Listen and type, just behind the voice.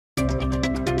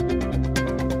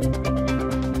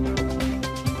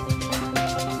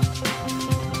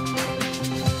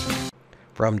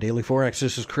From Daily Forex,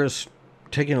 this is Chris.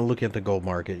 Taking a look at the gold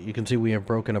market, you can see we have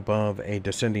broken above a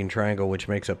descending triangle, which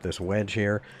makes up this wedge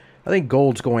here. I think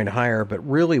gold's going higher, but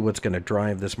really what's going to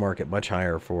drive this market much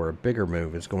higher for a bigger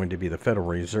move is going to be the Federal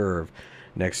Reserve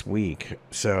next week.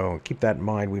 So keep that in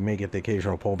mind. We may get the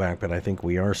occasional pullback, but I think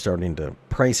we are starting to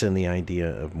price in the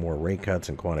idea of more rate cuts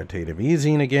and quantitative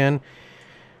easing again.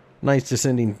 Nice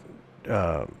descending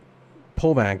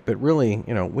pullback, but really,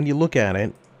 when you look at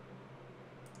it,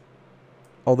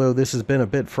 although this has been a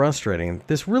bit frustrating,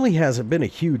 this really hasn't been a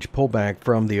huge pullback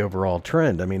from the overall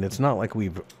trend. I mean, it's not like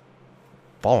we've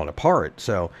fallen apart.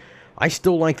 So I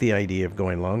still like the idea of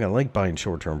going long. I like buying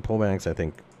short-term pullbacks. I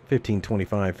think 1525,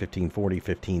 1540,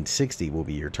 1560 will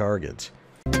be your targets.